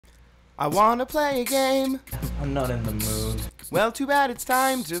I wanna play a game. I'm not in the mood. Well, too bad it's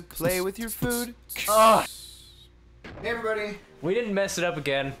time to play with your food. Ugh! Hey everybody. We didn't mess it up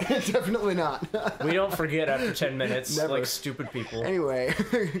again. Definitely not. We don't forget after 10 minutes, Never. like stupid people. Anyway,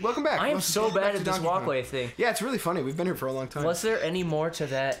 welcome back. I am so bad at this walkway thing. Yeah, it's really funny. We've been here for a long time. Was there any more to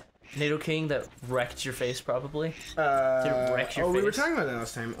that Nidoking that wrecked your face, probably? Did it wreck your face? We were talking about that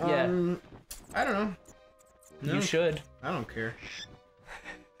last time. Yeah. I don't know. No, You should. I don't care.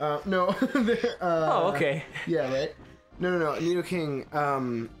 No. Oh, okay. Yeah, right? No.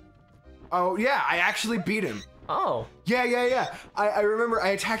 Nidoking, oh, yeah, I actually beat him. Oh. Yeah. I remember I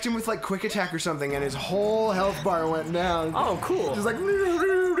attacked him with, like, Quick Attack or something, and his whole health bar went down. Oh, cool. Just like...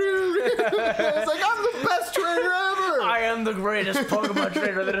 It's like, I'm the best trainer ever! I am the greatest Pokemon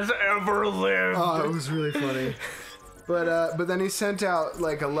trainer that has ever lived. Oh, it was really funny. But then he sent out,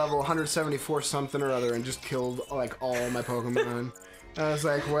 like, a level 174 something or other and just killed, like, all my Pokemon. I was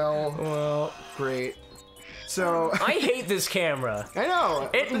like, well, great. So... I hate this camera. I know!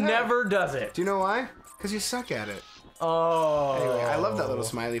 It never does it. Do you know why? Because you suck at it. Oh. Anyway, I love that little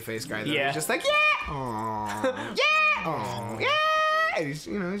smiley face guy. Though. Yeah. He's just like, yeah! Aww. Yeah! Aww. Yeah! And he's,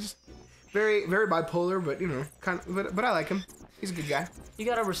 you know, he's just very, very bipolar, but, you know, kind of, but I like him. He's a good guy. You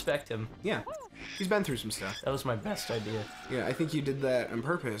gotta respect him. Yeah. He's been through some stuff. That was my best idea. Yeah, I think you did that on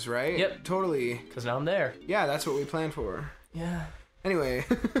purpose, right? Yep. Totally. Because now I'm there. Yeah, that's what we planned for. Yeah. Anyway.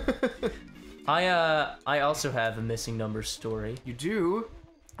 I also have a missing numbers story. You do?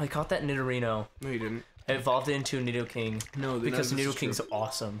 I caught that Nidorino. No, you didn't. I evolved it into a Nidoking. No, because this is Nidoking's true.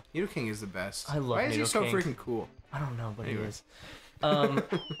 awesome. Nidoking is the best. I love Why is he so Nidoking. freaking cool? I don't know, but Anyway. he is. And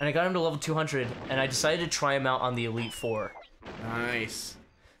I got him to level 200, and I decided to try him out on the Elite Four. Nice.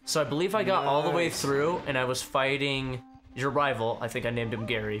 So I believe I got all the way Nice. through, and I was fighting your rival. I think I named him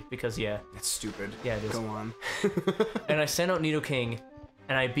Gary, because yeah. That's stupid. Yeah, it is. Go on. And I sent out Nidoking,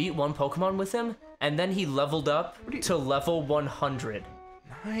 and I beat one Pokemon with him, and then he leveled up to level 100.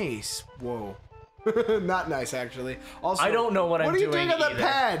 Nice. Whoa. Not nice, actually. Also, I don't know what I'm doing. What are you doing on that either.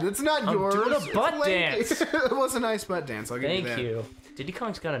 pad? That's not I'm yours. doing a It's butt lanky. dance. It was a nice butt dance. I'll give you that. Thank you. Diddy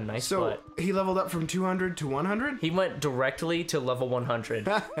Kong's got a nice So butt. he leveled up from 200 to 100. He went directly to level 100.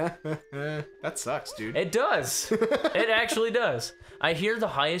 That sucks, dude. It does. It actually does. I hear the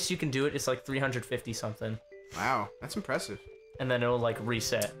highest you can do it is like 350 something, Wow, that's impressive. and then it'll like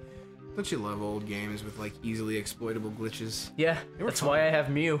reset. Don't you love old games with like easily exploitable glitches? Yeah, were that's fun. why I have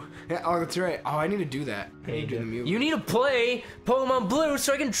Mew. Yeah. Oh, that's right. Oh, I need to do that. I Yeah, need to do the Mew. You need to play Pokemon Blue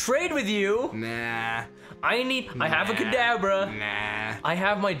so I can trade with you. Nah. I have a Kadabra. Nah. I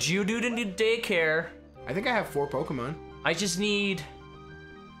have my Geodude in daycare. I think I have 4 Pokemon. I just need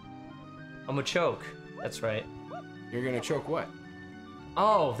a Machoke. That's right. You're gonna choke what?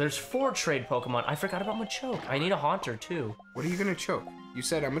 Oh, there's 4 trade Pokemon. I forgot about Machoke. I need a Haunter too. What are you gonna choke? You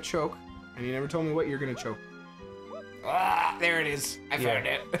said I'm a choke, and you never told me what you're gonna choke. Ah, there it is. I found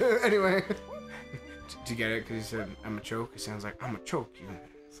it. Anyway. Did you get it? Because you said I'm a choke. It sounds like I'm a choke you.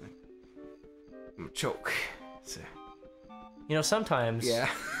 It's like, I'm a choke. You know, sometimes Yeah.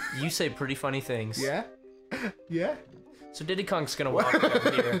 you say pretty funny things. Yeah? Yeah? So Diddy Kong's gonna walk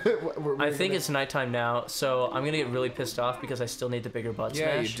down here. I think it's nighttime now, so I'm gonna get really pissed off because I still need the bigger butt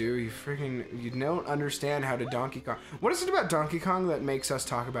Yeah, smash. you do. You don't understand how to Donkey Kong. What is it about Donkey Kong that makes us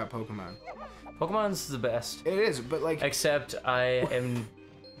talk about Pokemon? Pokemon's the best. It is, but like... Except I am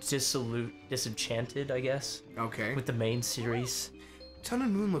disenchanted, I guess, Okay. with the main series. Sun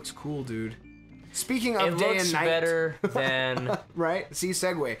and Moon looks cool, dude. Speaking of It day looks and night... better than... Right? See,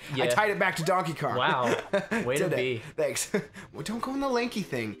 segue. I Yeah. tied it back to Donkey Kong. Wow. Way to Did it. be. Thanks. Well, don't go in the lanky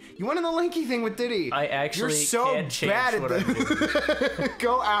thing. You went in the lanky thing with Diddy. I actually You're so can't change bad at what I'm this.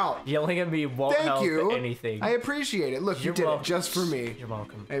 Go out. Yelling at me won't Thank help you. anything. I appreciate it. Look, you You're did welcome. it just for me. You're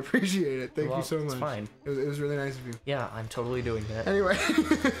welcome. I appreciate it. Thank You're you so welcome. much. It's fine. It was really nice of you. Yeah, I'm totally doing that. Anyway.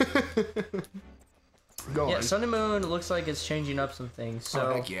 Go Yeah, on. Sun and Moon looks like it's changing up some things, so...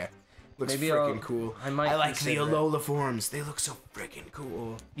 Oh, heck yeah. Looks maybe freaking I'll- cool. I might like the consider it. Alola forms. They look so freaking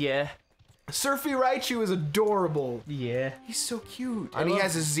cool. Yeah. Surfy Raichu is adorable. Yeah. He's so cute. I And he love-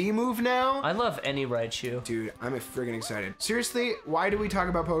 has a Z move now. I love any Raichu. Dude, I'm friggin' excited. Seriously, why do we talk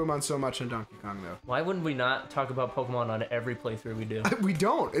about Pokemon so much on Donkey Kong, though? Why wouldn't we not talk about Pokemon on every playthrough we do? We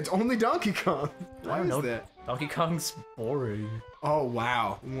don't. It's only Donkey Kong. Why don't is know. that? Donkey Kong's boring. Oh,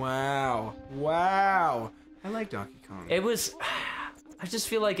 wow. Wow. Wow. I like Donkey Kong. It was... I just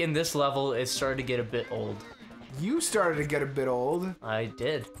feel like in this level, it started to get a bit old. You started to get a bit old. I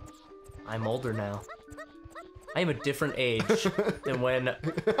did. I'm older now. I am a different age than when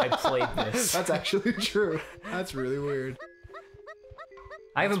I played this. That's actually true. That's really weird.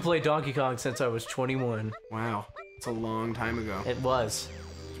 I haven't played Donkey Kong since I was 21. Wow. It's a long time ago. It was.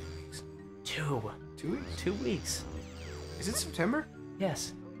 2 2 weeks? 2 weeks. Is it September?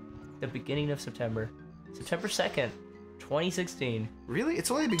 Yes. The beginning of September. September 2nd, 2016. Really?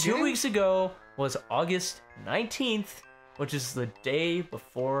 It's only the beginning? 2 weeks ago was August 19th, which is the day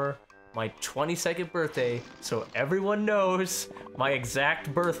before my 22nd birthday, so everyone knows my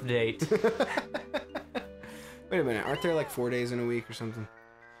exact birth date. Wait a minute, aren't there like 4 days in a week or something?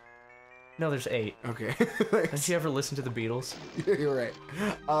 No, there's 8. Okay. Did you ever listen to the Beatles? You're right.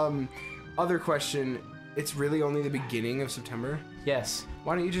 Other question, it's really only the beginning of September? Yes.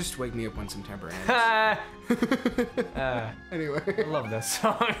 Why don't you just wake me up when September ends? Anyway. I love that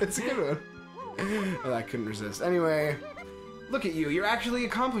song. It's a good one. Well, I couldn't resist. Anyway, look at you. You're actually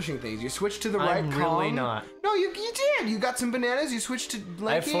accomplishing things. You switched to the right I'm column. really not. No, you did. You got some bananas. You switched to lanky.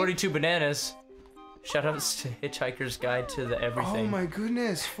 I have 42 bananas. Shoutouts to Hitchhiker's Guide to the Everything. Oh my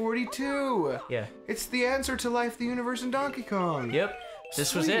goodness, 42. Yeah. It's the answer to Life, the Universe, and Donkey Kong. Yep.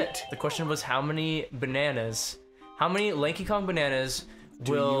 This was it. The question was how many Lanky Kong bananas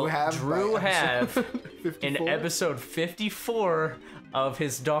will Drew have in episode 54 of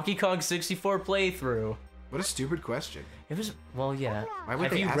his Donkey Kong 64 playthrough? What a stupid question. It was, well, yeah. Why would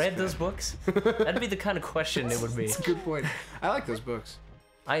Have they you ask read that? those books? That'd be the kind of question it would be. That's a good point. I like those books.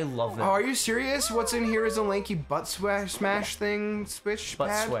 I love them. Oh, are you serious? What's in here is a lanky butt smash thing, switch Butt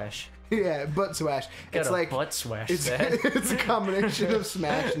pad? swash. Yeah, butt swash. Got It's a like butt swash. it's, That. it's a combination of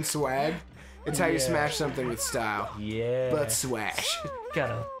smash and swag. It's how you Yeah. smash something with style. Yeah. Butt swash. Got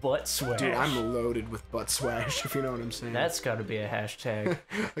a butt swash. Dude, I'm loaded with butt swash, if you know what I'm saying. That's got to be a hashtag.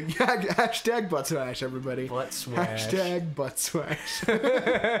 Yeah, hashtag butt swash, everybody. Butt swash. Hashtag butt swash.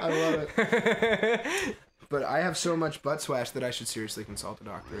 I love it. But I have so much butt swash that I should seriously consult a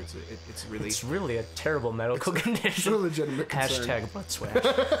doctor. It's really a terrible medical it's condition. a legitimate concern. Hashtag butt swash.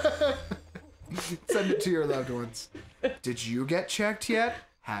 Send it to your loved ones. Did you get checked yet?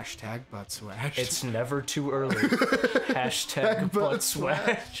 Hashtag butt swash. It's never too early. Hashtag butt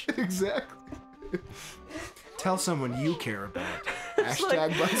swash. Exactly. Tell someone you care about. It's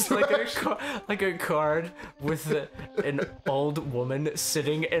Hashtag butt swash. like a card with an old woman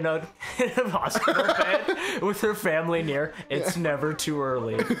sitting in a hospital bed with her family near. It's never too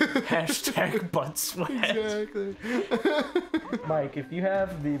early. Hashtag butt swash. Exactly. Mike, if you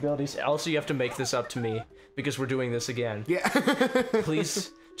have the abilities, also you have to make this up to me because we're doing this again. Yeah.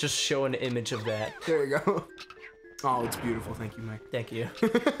 Please just show an image of that. There you go. Oh, it's beautiful. Thank you, Mike. Thank you.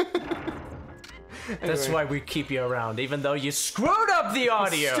 That's why we keep you around, even though you screwed up the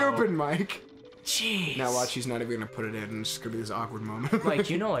audio. Stupid Mike. Jeez. Now watch, he's not even gonna put it in, and it's just gonna be this awkward moment. Mike,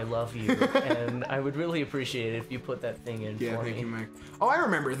 you know I love you, and I would really appreciate it if you put that thing in Yeah, for thank me. you, Mike. Oh, I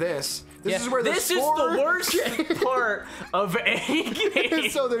remember this. This Yeah, is where this is four... the worst part of any game.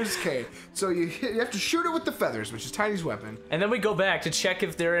 So there's K. So you have to shoot it with the feathers, which is Tiny's weapon. And then we go back to check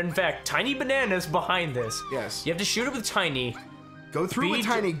if there are in fact tiny bananas behind this. Yes. You have to shoot it with Tiny. Go through with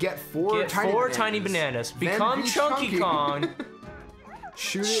Tiny, get four Tiny bananas. Then Become be Chunky Kong.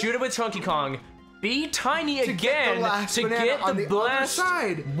 Shoot it with Chunky Kong. Be Tiny to again get the last to banana get on the the other last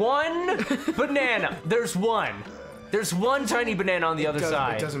side. one banana. There's one. There's one tiny banana on the other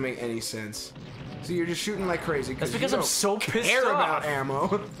side. It doesn't make any sense. So you're just shooting like crazy. That's because I'm so pissed care off. about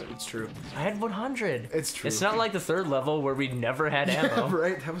ammo. It's true. I had 100. It's true. It's not like the third level where we never had ammo.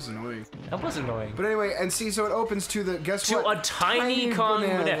 Right? That was annoying. That was annoying. But anyway, and see, so it opens to the To a tiny Kong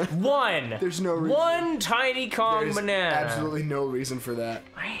banana. One. There's no reason. One tiny Kong There's banana. absolutely no reason for that.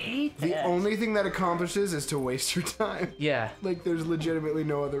 I hate that. The only thing that accomplishes is to waste your time. Yeah. Like, there's legitimately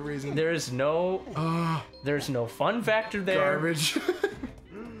no other reason. There's no fun factor there. Garbage.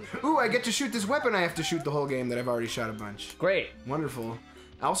 Ooh, I get to shoot this weapon I have to shoot the whole game that I've already shot a bunch. Great. Wonderful.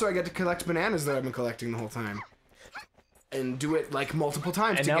 Also, I get to collect bananas that I've been collecting the whole time. And do it, like, multiple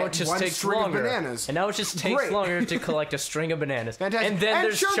times And to now get it just one takes string longer. of bananas. And now it just takes Great. longer to collect a string of bananas. Fantastic. And then And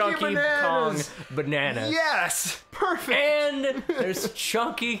there's chunky Chunky bananas. Kong bananas. Yes! Perfect! And there's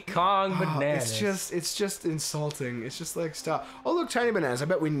Chunky Kong bananas. It's just insulting. It's just like, stop. Oh, look, tiny bananas. I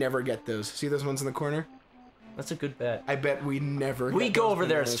bet we never get those. See those ones in the corner? That's a good bet. I bet we never We get go those over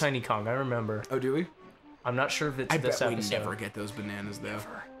there bananas. as Tiny Kong, I remember. Oh, do we? I'm not sure if it's I this bet episode. we never get those bananas, though.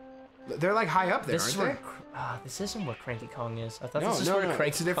 They're like high up there, This is aren't where they? this isn't where Cranky Kong is. I thought No, this is no, where no, Cranky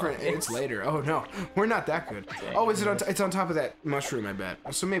it's a different. Kong is. It's later. Oh no, we're not that good. Oh, is it on? It's on top of that mushroom, I bet.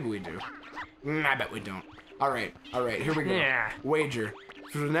 So maybe we do. I bet we don't. All right, here we go. Yeah. Wager.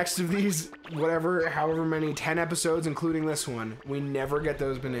 For the next of these, however many, 10 episodes, including this one, we never get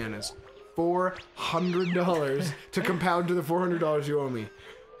those bananas. $400 to compound to the $400 you owe me.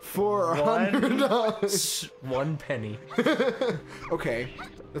 $400. 1 penny. Okay,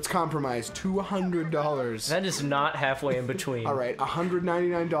 let's compromise. $200. That is not halfway in between. All right,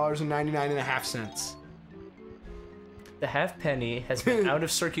 $199.99. The half penny has been out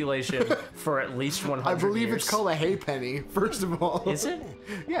of circulation for at least 100 years. I believe it's called a hay penny, first of all. Is it?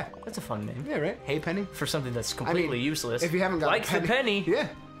 Yeah. That's a fun name. Yeah, right? Hay penny? For something that's completely useless. If you haven't got like a penny, the penny. Yeah.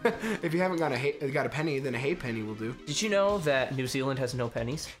 If you haven't got a penny, then a hay penny will do. Did you know that New Zealand has no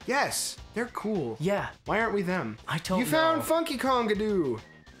pennies? Yes, they're cool. Yeah. Why aren't we them? I don't know. You found Funky Kongadoo.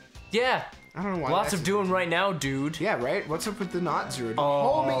 Yeah. I don't know why. Lots of doing right now, dude. Yeah, right? What's up with the not zero?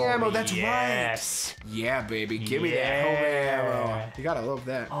 Oh, homing ammo, that's yes. right. Yeah, baby. Give me that homing ammo. You gotta love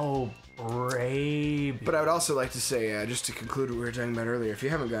that. Oh, brave. But I would also like to say, just to conclude what we were talking about earlier, if you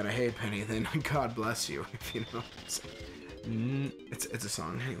haven't got a hay penny, then God bless you. If you know. It's a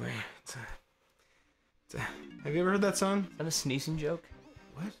song anyway. Have you ever heard that song? Is that a sneezing joke?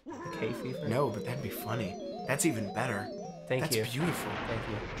 What? Like hay fever? No, but that'd be funny. That's even better. Thank you. That's beautiful. Thank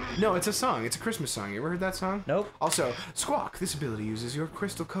you. No, it's a song. It's a Christmas song. You ever heard that song? Nope. Also, Squawk. This ability uses your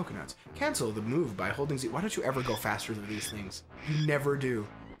crystal coconuts. Cancel the move by holding Z. Why don't you ever go faster than these things? You never do.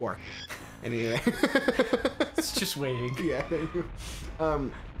 Or, anyway. It's just waiting. Yeah.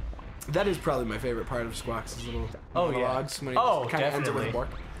 That is probably my favorite part of Squawk's little monologues. When he kind of ends it with a bark.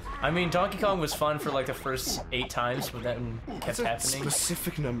 I mean, Donkey Kong was fun for like the first 8 times, but then kept happening.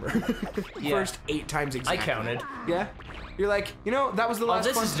 Specific number. Yeah. First 8 times exactly. I counted. Yeah. You're like, that was the last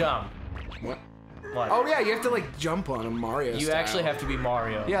one. Oh, this is dumb. What? What? Oh yeah, you have to like jump on a Mario You style. actually have to be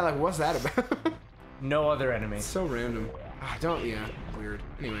Mario. Yeah, like what's that about? No other enemy. So random. Weird.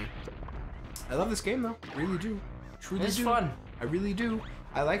 Anyway. I love this game though. Really do. Truly It's do. fun. I really do.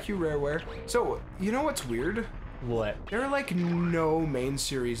 I like you, Rareware. So, you know what's weird? What? There are like no main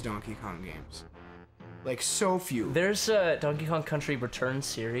series Donkey Kong games. Like so few. There's a Donkey Kong Country Return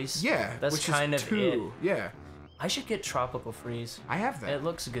series. Yeah, that's which kind is of 2. it. Yeah. I should get Tropical Freeze. I have that. It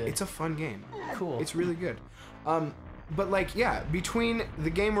looks good. It's a fun game. Cool. It's really good. But like, yeah, between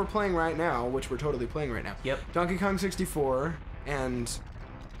the game we're playing right now, which we're totally playing right now. Yep. Donkey Kong 64 and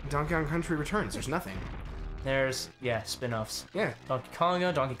Donkey Kong Country Returns. There's nothing. There's, spin-offs. Yeah. Donkey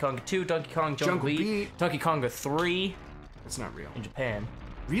Konga, Donkey Konga 2, Donkey Kong Jungle Beat, Donkey Konga 3. That's not real. In Japan.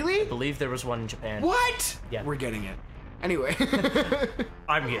 Really? I believe there was one in Japan. What? Yeah. We're getting it. Anyway.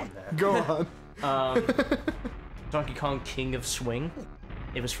 I'm getting that. Go on. Donkey Kong King of Swing.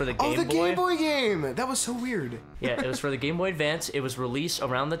 It was for the Game Boy. Oh, the Game Boy game! That was so weird. Yeah, it was for the Game Boy Advance. It was released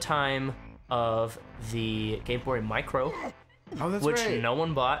around the time of the Game Boy Micro. Oh, that's which right. no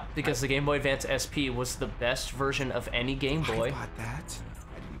one bought because the Game Boy Advance SP was the best version of any Game Boy. I bought that.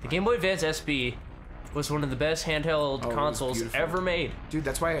 The Game Boy Advance SP was one of the best handheld consoles ever made. Dude,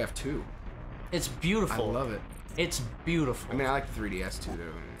 that's why I have 2. It's beautiful. I love it. It's beautiful. I mean, I like the 3DS too,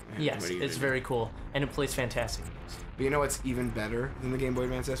 though. Yes, it's very cool, and it plays fantastic games. But you know what's even better than the Game Boy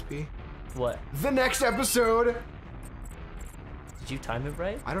Advance SP? What? The next episode! Did you time it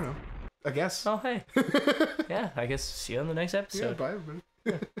right? I don't know. I guess. Oh, hey. Yeah, I guess see you on the next episode. Yeah, bye, everybody.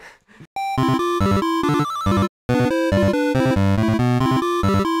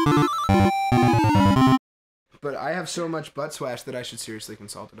 But I have so much butt swash that I should seriously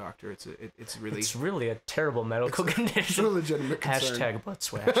consult a doctor. It's really a terrible medical condition. It's a legitimate concern. # butt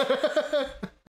swash.